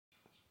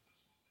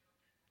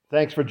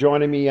Thanks for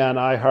joining me on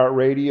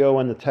iHeartRadio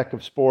and the Tech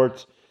of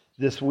Sports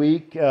this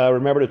week.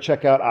 Remember to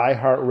check out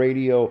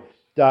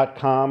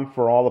iHeartRadio.com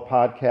for all the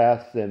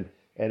podcasts and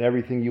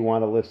everything you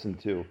want to listen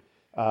to.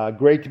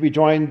 Great to be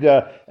joined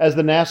as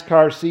the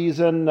NASCAR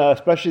season,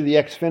 especially the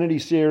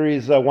Xfinity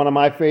series, one of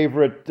my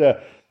favorite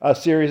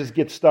series,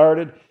 gets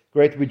started.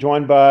 Great to be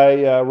joined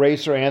by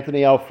racer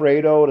Anthony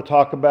Alfredo to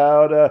talk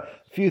about a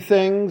few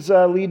things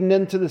leading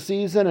into the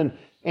season. And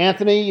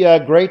Anthony,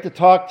 great to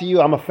talk to you.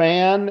 I'm a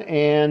fan,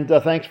 and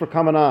thanks for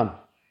coming on.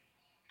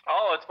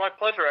 Oh, it's my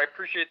pleasure. I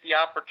appreciate the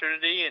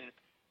opportunity and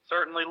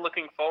certainly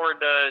looking forward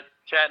to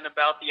chatting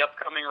about the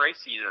upcoming race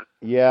season.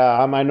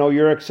 Yeah, I know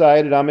you're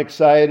excited. I'm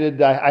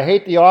excited. I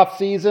hate the off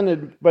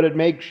season, but it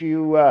makes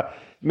you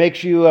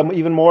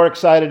even more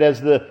excited as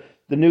the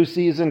new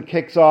season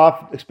kicks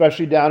off,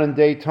 especially down in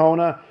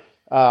Daytona.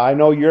 I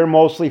know you're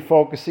mostly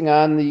focusing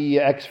on the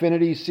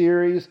Xfinity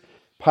series,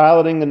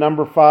 piloting the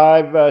number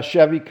 5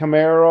 Chevy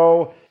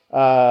Camaro,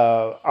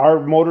 our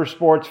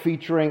motorsports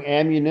featuring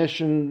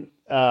Ammunition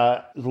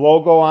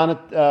logo on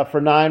it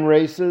for 9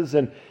 races.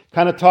 And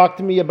kind of talk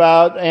to me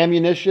about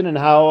Ammunition and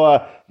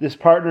how this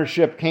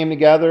partnership came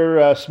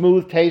together.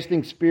 Smooth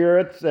tasting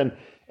spirits, and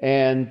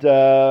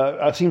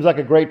seems like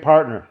a great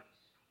partner.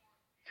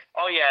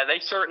 Oh yeah, they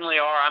certainly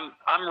are.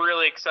 I'm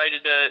really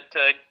excited to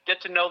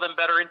get to know them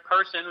better in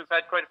person. We've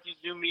had quite a few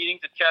Zoom meetings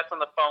and chats on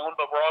the phone,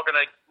 but we're all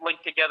going to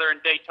link together in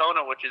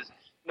Daytona, which is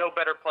no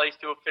better place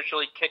to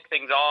officially kick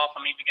things off.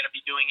 I'm even going to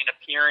be doing an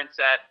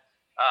appearance at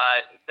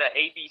the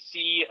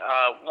ABC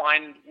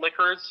Wine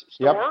Liquors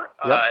store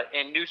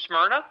in New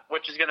Smyrna,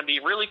 which is going to be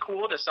really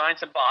cool to sign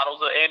some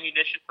bottles of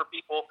Ammunition for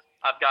people.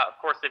 Of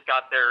course, they've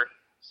got their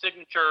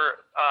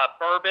signature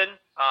bourbon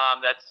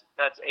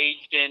that's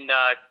aged in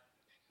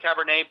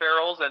Cabernet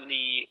barrels and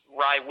the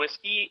rye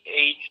whiskey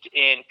aged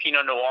in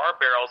Pinot Noir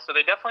barrels. So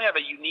they definitely have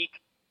a unique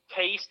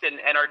taste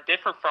and are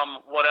different from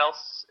what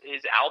else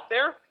is out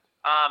there.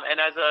 And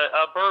as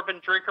a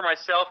bourbon drinker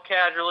myself,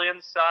 casually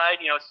on the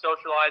side,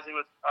 socializing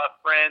with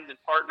friends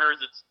and partners,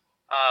 it's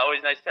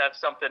always nice to have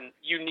something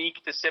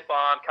unique to sip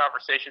on,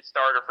 conversation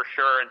starter for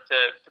sure. And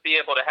to be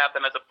able to have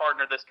them as a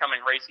partner this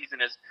coming race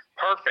season is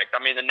perfect. I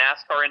mean, the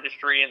NASCAR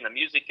industry and the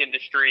music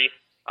industry,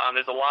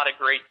 there's a lot of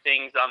great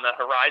things on the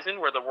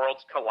horizon where the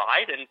worlds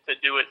collide, and to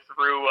do it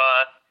through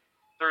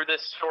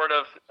this sort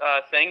of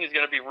thing is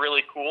going to be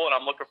really cool, and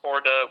I'm looking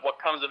forward to what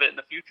comes of it in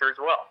the future as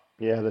well.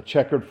 Yeah, the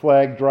checkered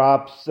flag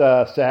drops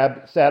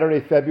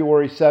Saturday,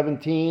 February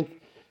 17th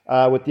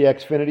with the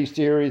Xfinity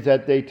Series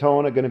at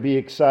Daytona. Going to be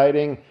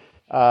exciting.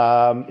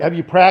 Have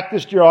you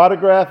practiced your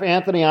autograph,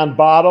 Anthony, on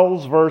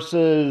bottles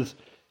versus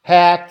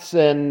hats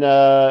and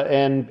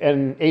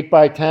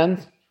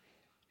 8x10s?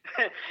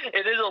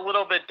 It is a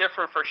little bit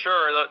different for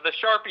sure. The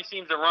Sharpie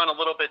seems to run a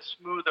little bit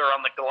smoother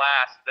on the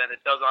glass than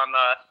it does on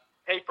the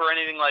paper or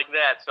anything like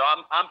that. So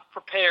I'm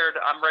prepared.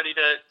 I'm ready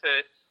to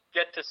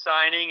get to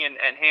signing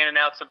and handing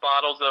out some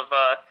bottles of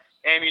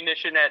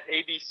Ammunition at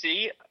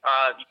ABC.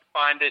 You can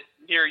find it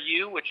near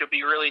you, which will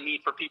be really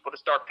neat for people to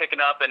start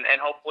picking up and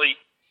hopefully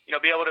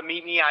be able to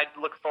meet me. I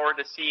look forward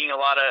to seeing a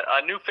lot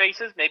of new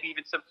faces, maybe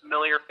even some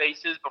familiar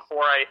faces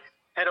before I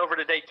head over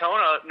to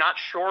Daytona. Not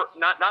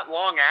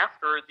long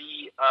after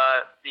the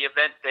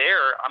event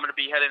there, I'm going to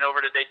be heading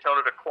over to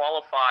Daytona to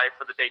qualify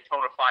for the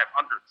Daytona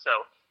 500.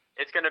 So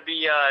it's going to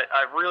be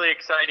a really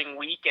exciting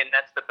week, and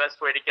that's the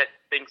best way to get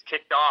things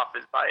kicked off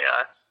is by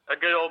a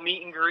good old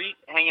meet and greet,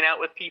 hanging out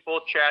with people,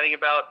 chatting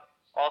about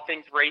all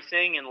things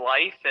racing and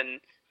life,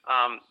 and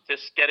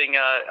just getting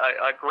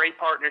a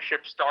great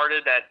partnership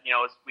started that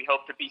we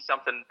hope to be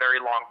something very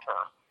long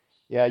term.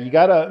 Yeah, you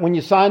gotta, when you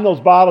sign those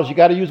bottles, you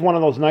gotta use one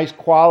of those nice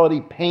quality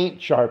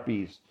paint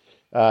Sharpies,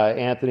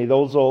 Anthony.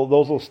 Those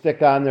will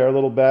stick on there a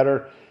little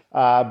better.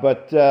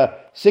 But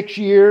 6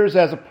 years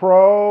as a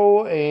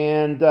pro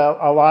and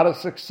a lot of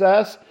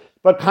success,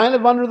 but kind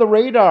of under the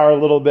radar a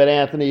little bit,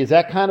 Anthony. Has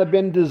that kind of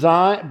been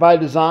by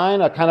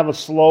design, a kind of a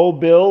slow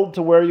build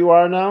to where you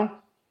are now?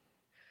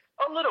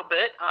 A little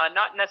bit,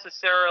 not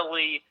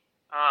necessarily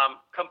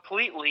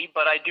completely,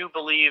 but I do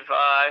believe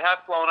I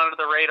have flown under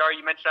the radar.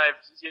 You mentioned I have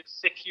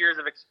 6 years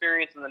of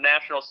experience in the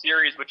National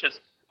Series, which is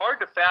hard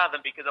to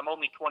fathom because I'm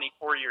only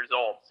 24 years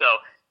old. So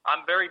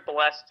I'm very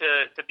blessed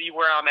to be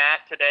where I'm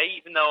at today,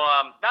 even though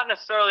not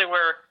necessarily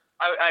where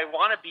I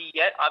want to be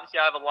yet. Obviously,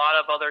 I have a lot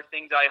of other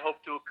things I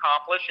hope to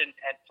accomplish and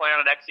plan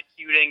on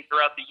executing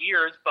throughout the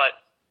years,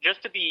 but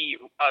just to be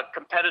a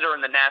competitor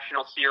in the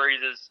National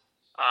Series is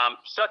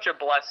such a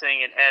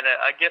blessing and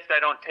a gift I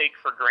don't take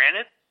for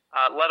granted.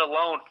 Let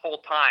alone full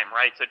time,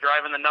 right? So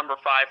driving the number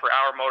 5 for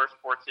Our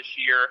Motorsports this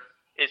year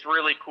is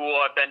really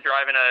cool. I've been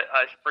driving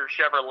for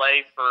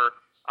Chevrolet for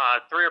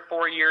 3 or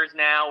 4 years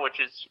now, which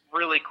is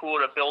really cool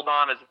to build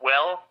on as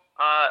well.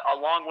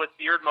 Along with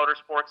Beard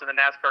Motorsports and the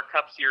NASCAR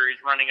Cup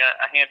Series, running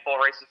a handful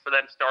of races for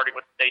them, starting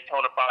with the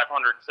Daytona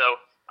 500. So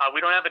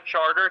we don't have a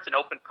charter; it's an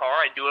open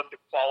car. I do have to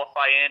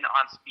qualify in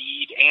on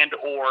speed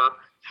or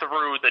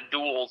through the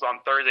duels on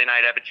Thursday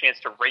night. I have a chance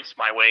to race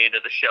my way into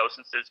the show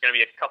since there's going to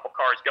be a couple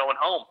cars going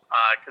home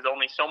because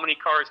only so many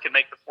cars can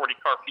make the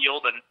 40-car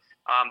field, and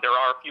there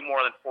are a few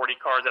more than 40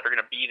 cars that are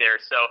going to be there.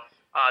 So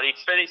the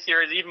Xfinity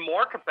Series is even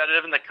more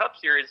competitive than the Cup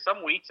Series.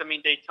 Some weeks, I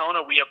mean,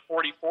 Daytona, we have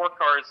 44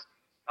 cars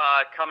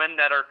coming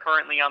that are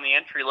currently on the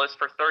entry list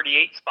for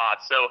 38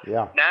 spots. So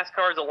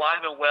NASCAR is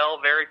alive and well,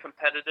 very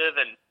competitive,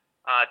 and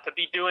to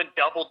be doing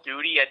double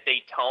duty at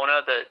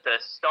Daytona, the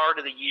start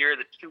of the year,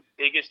 the two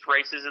biggest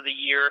races of the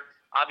year.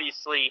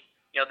 Obviously,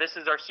 this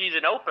is our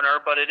season opener,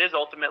 but it is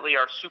ultimately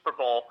our Super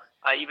Bowl,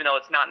 even though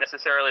it's not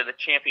necessarily the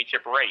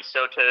championship race.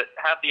 So to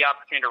have the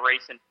opportunity to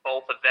race in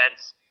both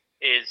events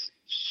is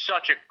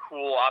such a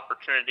cool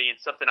opportunity and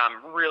something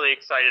I'm really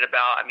excited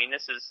about. I mean,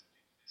 this is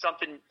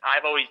something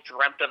I've always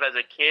dreamt of as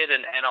a kid,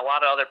 and a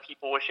lot of other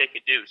people wish they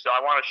could do. So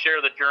I want to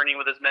share the journey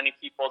with as many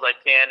people as I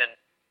can, and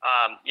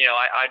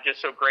I'm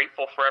just so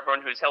grateful for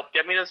everyone who's helped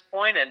get me to this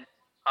point, and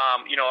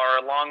are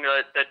along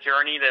the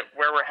journey that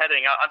where we're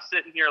heading. I'm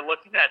sitting here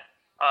looking at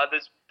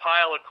this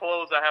pile of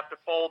clothes I have to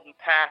fold and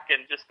pack,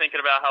 and just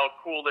thinking about how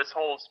cool this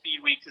whole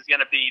Speed Weeks is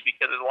going to be,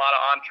 because there's a lot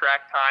of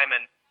on-track time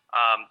and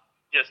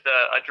just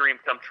a dream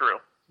come true.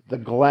 The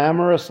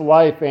glamorous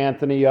life,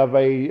 Anthony, of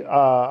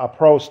a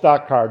pro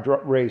stock car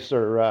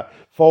racer,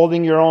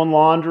 folding your own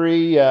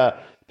laundry,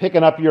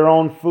 picking up your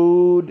own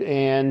food,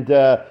 and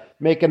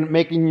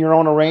making your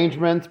own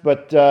arrangements.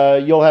 But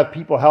you'll have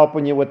people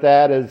helping you with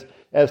that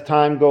as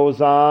time goes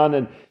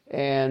on.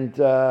 And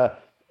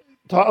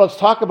let's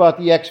talk about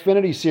the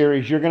Xfinity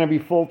Series. You're going to be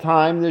full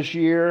time this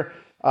year.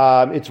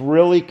 It's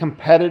really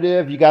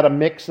competitive. You got a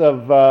mix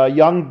of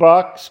young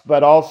bucks,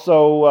 but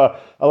also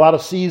a lot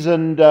of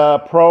seasoned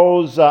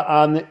pros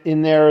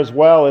in there as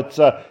well.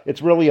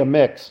 It's really a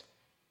mix.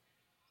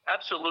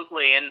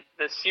 Absolutely, and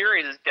the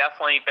series has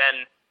definitely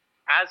been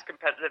as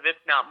competitive, if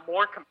not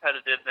more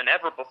competitive, than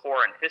ever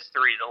before in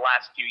history the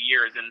last few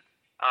years. And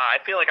I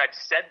feel like I've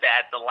said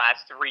that the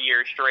last 3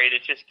 years straight.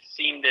 It just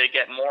seemed to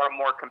get more and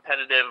more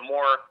competitive,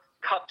 more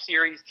Cup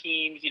Series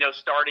teams,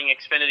 starting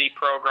Xfinity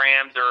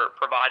programs or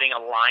providing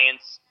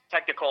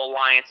technical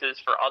alliances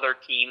for other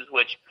teams,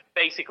 which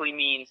basically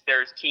means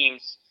there's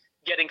teams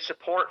getting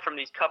support from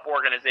these Cup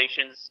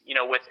organizations,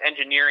 with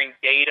engineering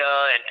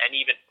data and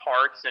even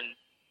parts and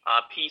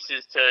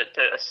pieces to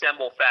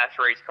assemble fast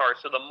race cars.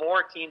 So the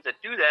more teams that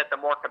do that, the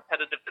more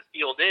competitive the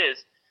field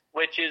is,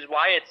 which is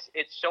why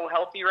it's so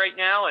healthy right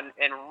now and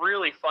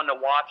really fun to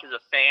watch as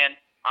a fan.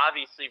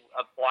 Obviously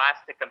a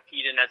blast to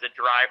compete in as a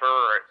driver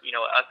or,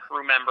 a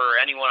crew member or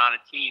anyone on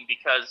a team,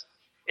 because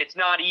it's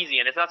not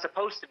easy and it's not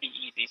supposed to be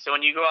easy. So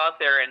when you go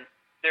out there and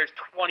there's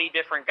 20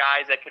 different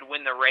guys that could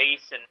win the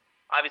race, and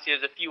obviously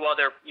there's a few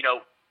other,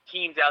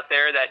 teams out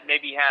there that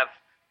maybe have,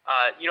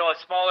 a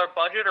smaller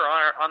budget or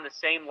are on the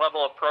same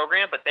level of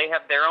program, but they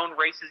have their own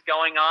races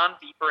going on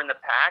deeper in the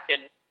pack.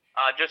 And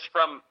just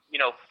from,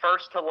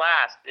 first to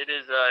last, it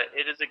is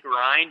a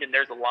grind, and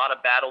there's a lot of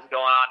battles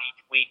going on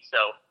each week.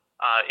 So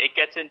it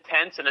gets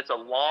intense, and it's a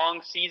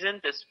long season.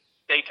 This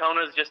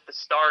Daytona is just the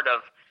start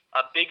of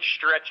a big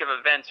stretch of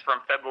events from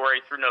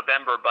February through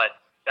November,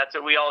 but that's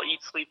what we all eat,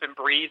 sleep, and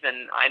breathe,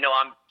 and I know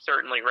I'm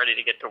certainly ready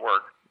to get to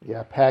work.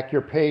 Yeah, pack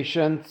your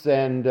patience,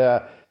 and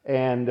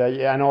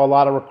I know a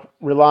lot of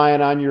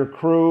relying on your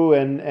crew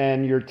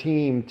and your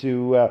team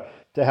to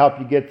help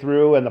you get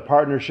through, and the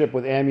partnership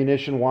with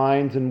Ammunition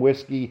Wines and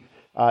Whiskey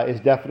is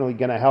definitely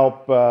going to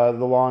help the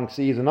long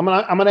season. I'm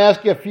gonna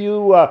ask you a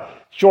few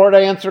short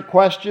answer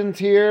questions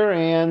here,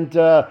 and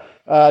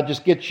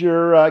just get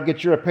your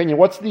opinion.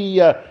 What's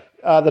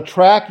the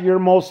track you're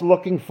most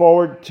looking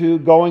forward to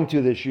going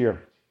to this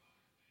year?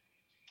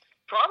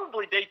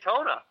 Probably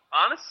Daytona,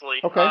 honestly.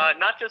 Okay.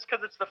 Not just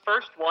because it's the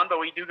first one, but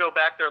we do go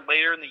back there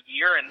later in the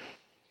year, and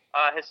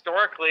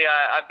historically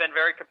I've been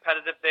very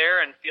competitive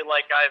there and feel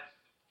like I've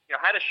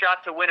had a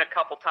shot to win a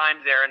couple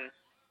times there, and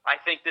I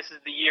think this is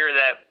the year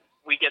that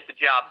we get the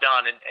job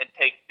done and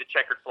take the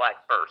checkered flag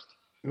first.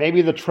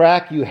 Maybe the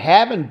track you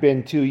haven't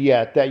been to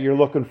yet that you're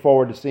looking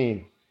forward to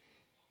seeing.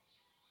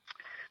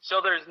 So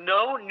there's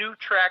no new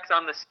tracks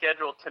on the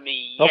schedule to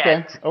me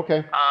yet. Okay.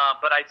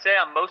 But I'd say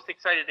I'm most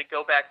excited to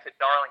go back to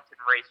Darlington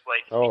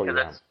Raceway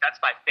because that's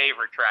my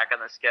favorite track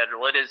on the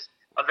schedule. It is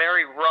a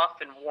very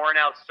rough and worn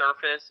out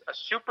surface, a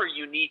super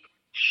unique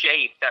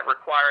shape that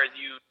requires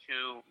you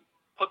to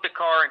put the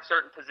car in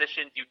certain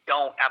positions you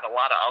don't have a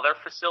lot of other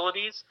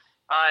facilities.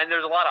 And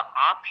there's a lot of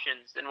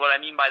options. And what I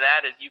mean by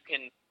that is you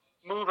can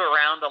move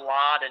around a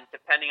lot, and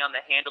depending on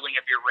the handling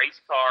of your race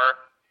car,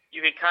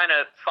 you can kind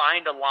of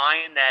find a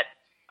line that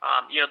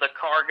the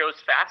car goes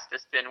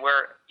fastest in,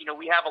 where,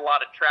 we have a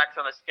lot of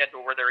tracks on the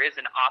schedule where there is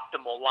an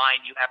optimal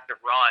line you have to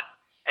run,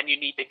 and you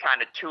need to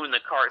kind of tune the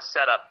car's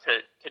setup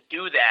to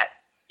do that,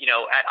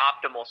 at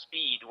optimal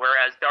speed.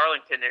 Whereas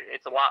Darlington,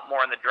 it's a lot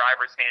more in the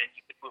driver's hand, and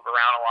you can move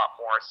around a lot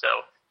more.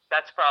 So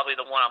that's probably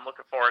the one I'm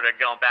looking forward to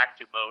going back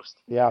to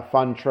most. Yeah,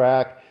 fun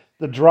track.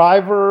 The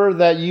driver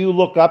that you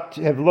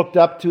have looked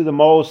up to the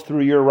most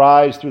through your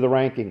rise through the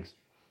rankings?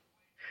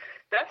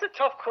 That's a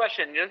tough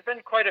question. There's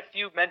been quite a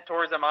few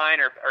mentors of mine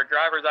or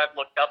drivers I've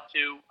looked up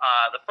to.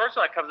 The first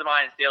one that comes to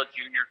mind is Dale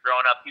Jr.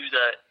 Growing up, he was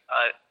a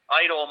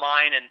idol of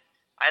mine, and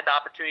I had the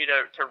opportunity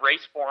to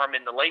race for him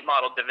in the late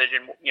model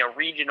division,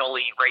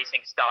 regionally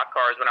racing stock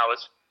cars when I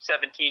was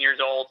 17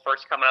 years old,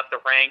 first coming up the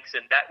ranks,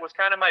 and that was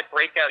kind of my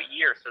breakout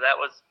year. So that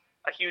was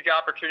a huge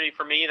opportunity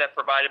for me that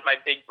provided my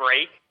big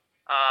break.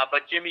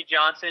 But Jimmy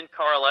Johnson,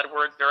 Carl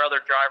Edwards, there are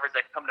other drivers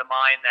that come to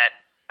mind that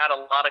had a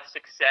lot of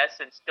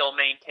success and still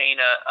maintain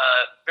a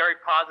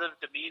very positive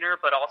demeanor,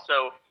 but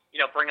also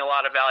bring a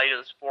lot of value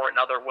to the sport in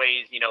other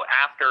ways,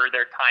 after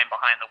their time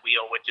behind the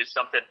wheel, which is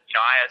something,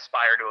 I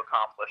aspire to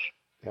accomplish.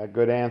 Yeah,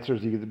 good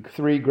answers. You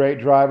three great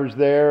drivers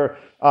there.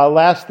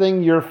 Last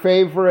thing, your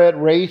favorite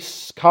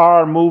race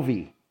car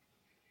movie?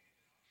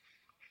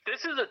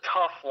 This is a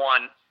tough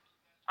one.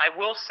 I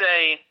will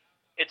say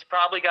it's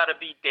probably got to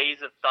be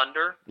Days of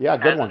Thunder. Yeah,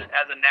 good one.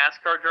 As a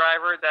NASCAR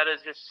driver, that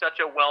is just such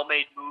a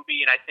well-made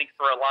movie, and I think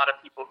for a lot of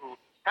people who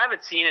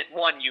haven't seen it,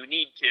 one, you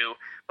need to,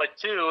 but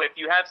two, if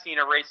you have seen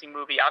a racing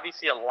movie,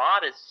 obviously a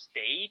lot is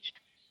staged,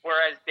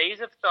 whereas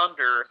Days of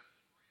Thunder,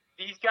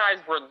 these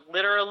guys were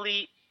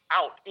literally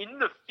out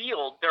in the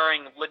field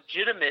during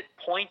legitimate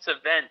points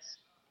events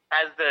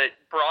as the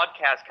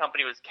broadcast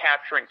company was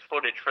capturing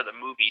footage for the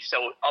movie.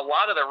 So a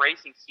lot of the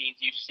racing scenes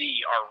you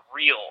see are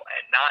real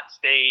and not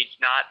staged,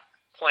 not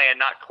planned,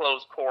 not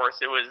closed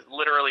course. It was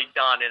literally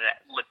done in an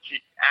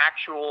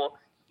actual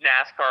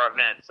NASCAR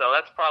event. So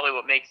that's probably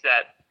what makes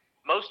that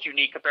most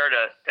unique compared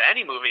to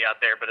any movie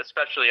out there, but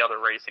especially other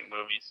racing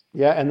movies.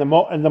 Yeah, and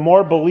the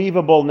more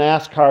believable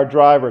NASCAR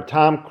driver,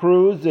 Tom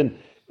Cruise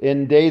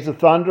in Days of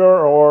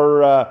Thunder,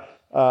 or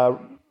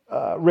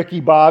Ricky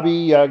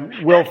Bobby,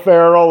 Will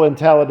Ferrell in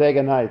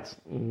Talladega Nights.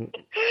 Mm-hmm.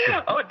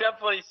 I would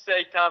definitely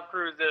say Tom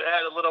Cruise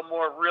had a little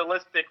more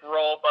realistic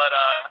role, but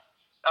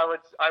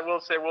I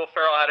will say Will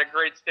Ferrell had a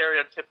great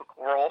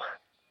stereotypical role.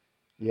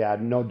 Yeah,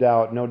 no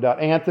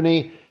doubt.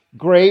 Anthony,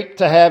 great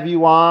to have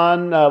you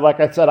on. Like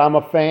I said, I'm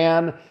a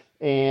fan,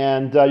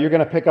 and you're going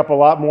to pick up a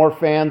lot more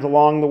fans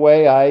along the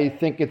way. I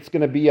think it's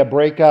going to be a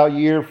breakout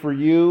year for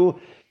you,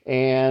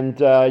 and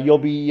you'll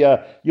be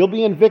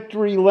in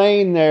victory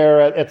lane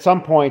there at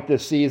some point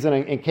this season,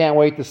 and can't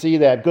wait to see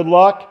that. Good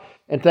luck,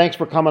 and thanks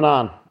for coming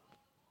on.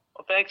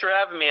 Well, thanks for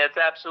having me. It's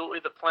absolutely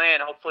the plan.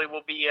 Hopefully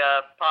we'll be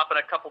popping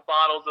a couple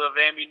bottles of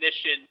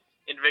ammunition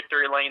in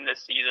victory lane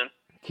this season.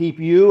 Keep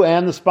you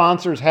and the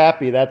sponsors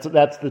happy. That's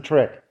the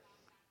trick.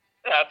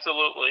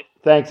 Absolutely.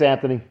 Thanks,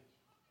 Anthony.